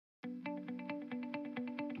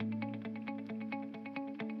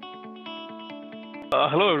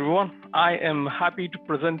Hello, everyone. I am happy to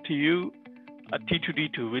present to you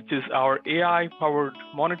T2D2, which is our AI-powered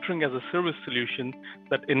monitoring as a service solution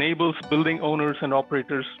that enables building owners and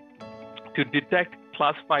operators to detect,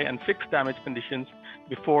 classify, and fix damage conditions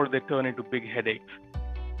before they turn into big headaches.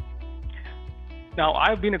 Now,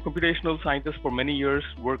 I've been a computational scientist for many years,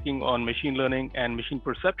 working on machine learning and machine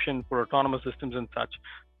perception for autonomous systems and such.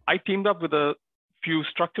 I teamed up with a few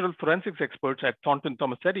structural forensics experts at Thornton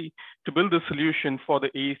Tomasetti to build a solution for the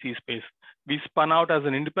AEC space. We spun out as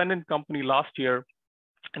an independent company last year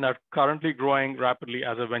and are currently growing rapidly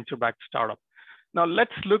as a venture-backed startup. Now,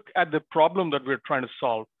 let's look at the problem that we're trying to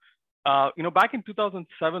solve. Back in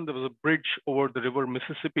 2007, there was a bridge over the river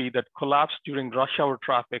Mississippi that collapsed during rush hour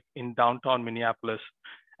traffic in downtown Minneapolis.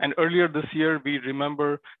 And earlier this year, we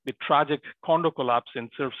remember the tragic condo collapse in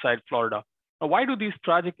Surfside, Florida. Now, why do these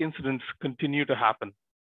tragic incidents continue to happen?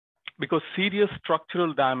 Because serious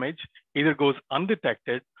structural damage either goes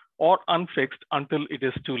undetected or unfixed until it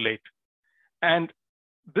is too late. And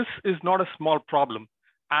this is not a small problem.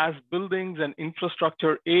 As buildings and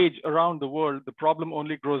infrastructure age around the world, the problem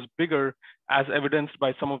only grows bigger, as evidenced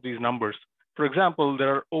by some of these numbers. For example,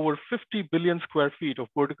 there are over 50 billion square feet of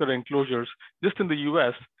vertical enclosures just in the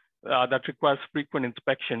US that requires frequent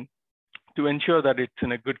inspection to ensure that it's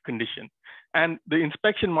in a good condition. And the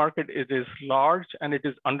inspection market, it is large and it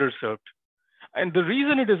is underserved. And the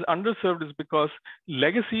reason it is underserved is because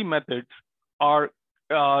legacy methods are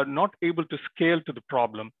not able to scale to the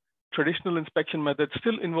problem. Traditional inspection methods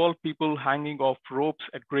still involve people hanging off ropes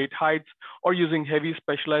at great heights or using heavy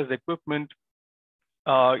specialized equipment,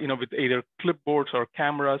 with either clipboards or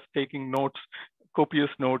cameras, taking notes, copious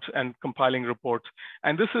notes, and compiling reports.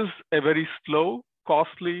 And this is a very slow,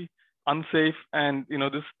 costly, unsafe, and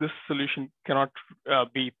this solution cannot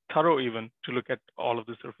be thorough even to look at all of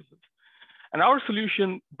the surfaces. And our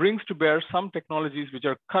solution brings to bear some technologies which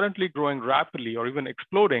are currently growing rapidly or even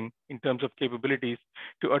exploding in terms of capabilities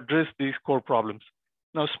to address these core problems.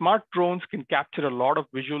 Now, smart drones can capture a lot of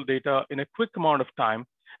visual data in a quick amount of time,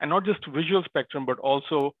 and not just visual spectrum, but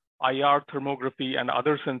also IR, thermography, and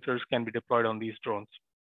other sensors can be deployed on these drones.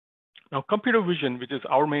 Now, computer vision, which is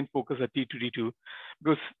our main focus at T2D2,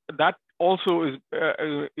 because that also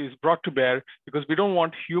is brought to bear because we don't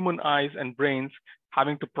want human eyes and brains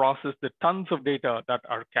having to process the tons of data that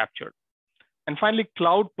are captured. And finally,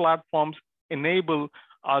 cloud platforms enable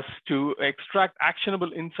us to extract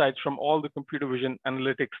actionable insights from all the computer vision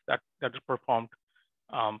analytics that is performed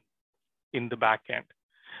in the back end.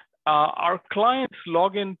 Our clients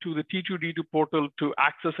log into the T2D2 portal to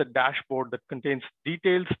access a dashboard that contains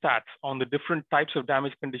detailed stats on the different types of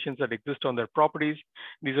damage conditions that exist on their properties.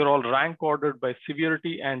 These are all rank ordered by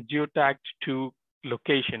severity and geotagged to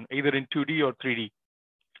location, either in 2D or 3D.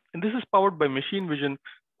 And this is powered by machine vision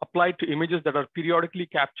applied to images that are periodically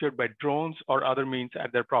captured by drones or other means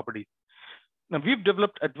at their properties. Now, we've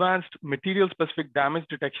developed advanced material-specific damage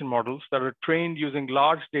detection models that are trained using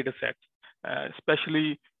large data sets,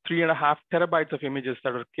 especially 3.5 terabytes of images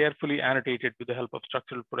that are carefully annotated with the help of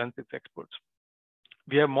structural forensics experts.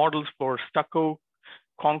 We have models for stucco,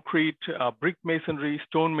 concrete, brick masonry,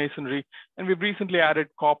 stone masonry, and we've recently added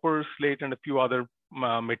copper, slate, and a few other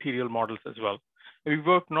material models as well. We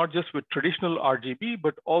work not just with traditional RGB,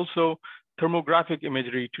 but also thermographic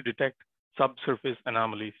imagery to detect subsurface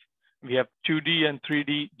anomalies. We have 2D and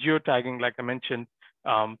 3D geotagging, like I mentioned,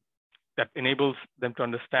 that enables them to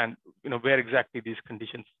understand where exactly these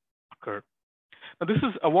conditions occur. Now, this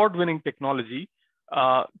is award-winning technology.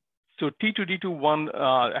 So T2D2 won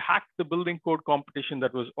Hack the Building Code competition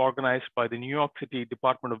that was organized by the New York City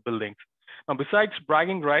Department of Buildings. Now, besides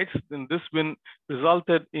bragging rights, then this win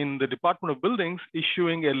resulted in the Department of Buildings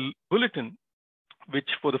issuing a bulletin, which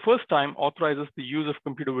for the first time authorizes the use of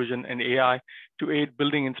computer vision and AI to aid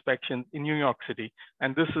building inspections in New York City.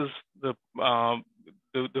 And this is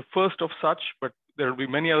the first of such, but there will be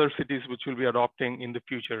many other cities which will be adopting in the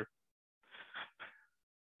future.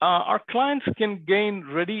 Our clients can gain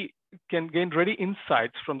ready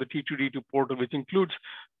insights from the T2D2 portal, which includes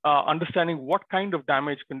understanding what kind of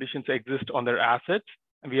damage conditions exist on their assets.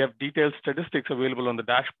 And we have detailed statistics available on the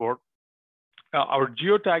dashboard. Our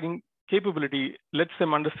geotagging capability lets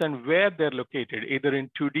them understand where they're located, either in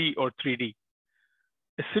 2D or 3D.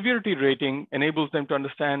 A severity rating enables them to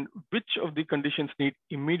understand which of the conditions need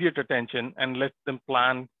immediate attention and let them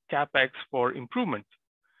plan CapEx for improvements.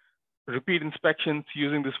 Repeat inspections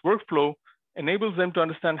using this workflow enables them to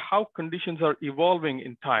understand how conditions are evolving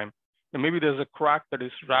in time. And maybe there's a crack that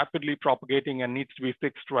is rapidly propagating and needs to be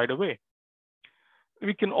fixed right away.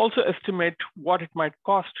 we can also estimate what it might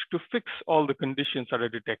cost to fix all the conditions that are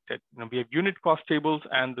detected. We have unit cost tables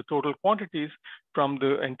and the total quantities from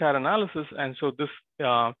the entire analysis, and so this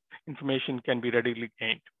information can be readily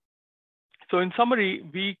gained. So in summary,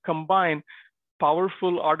 we combine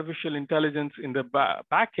powerful artificial intelligence in the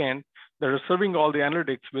back end that are serving all the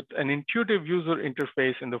analytics with an intuitive user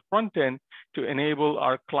interface in the front end to enable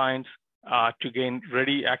our clients to gain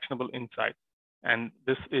ready, actionable insights. And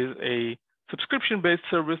this is a subscription-based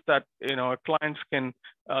service that our clients can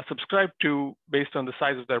subscribe to based on the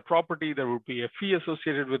size of their property. There will be a fee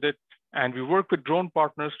associated with it. And we work with drone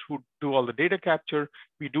partners who do all the data capture.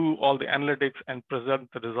 We do all the analytics and present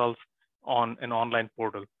the results on an online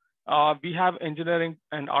portal. We have engineering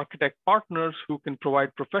and architect partners who can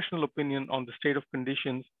provide professional opinion on the state of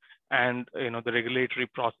conditions and the regulatory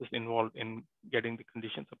process involved in getting the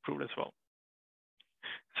conditions approved as well.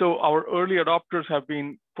 So our early adopters have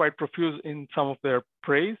been quite profuse in some of their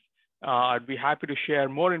praise. I'd be happy to share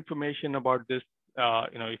more information about this.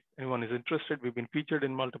 If anyone is interested, we've been featured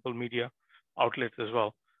in multiple media outlets as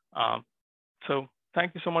well. So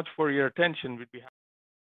thank you so much for your attention. We'd be happy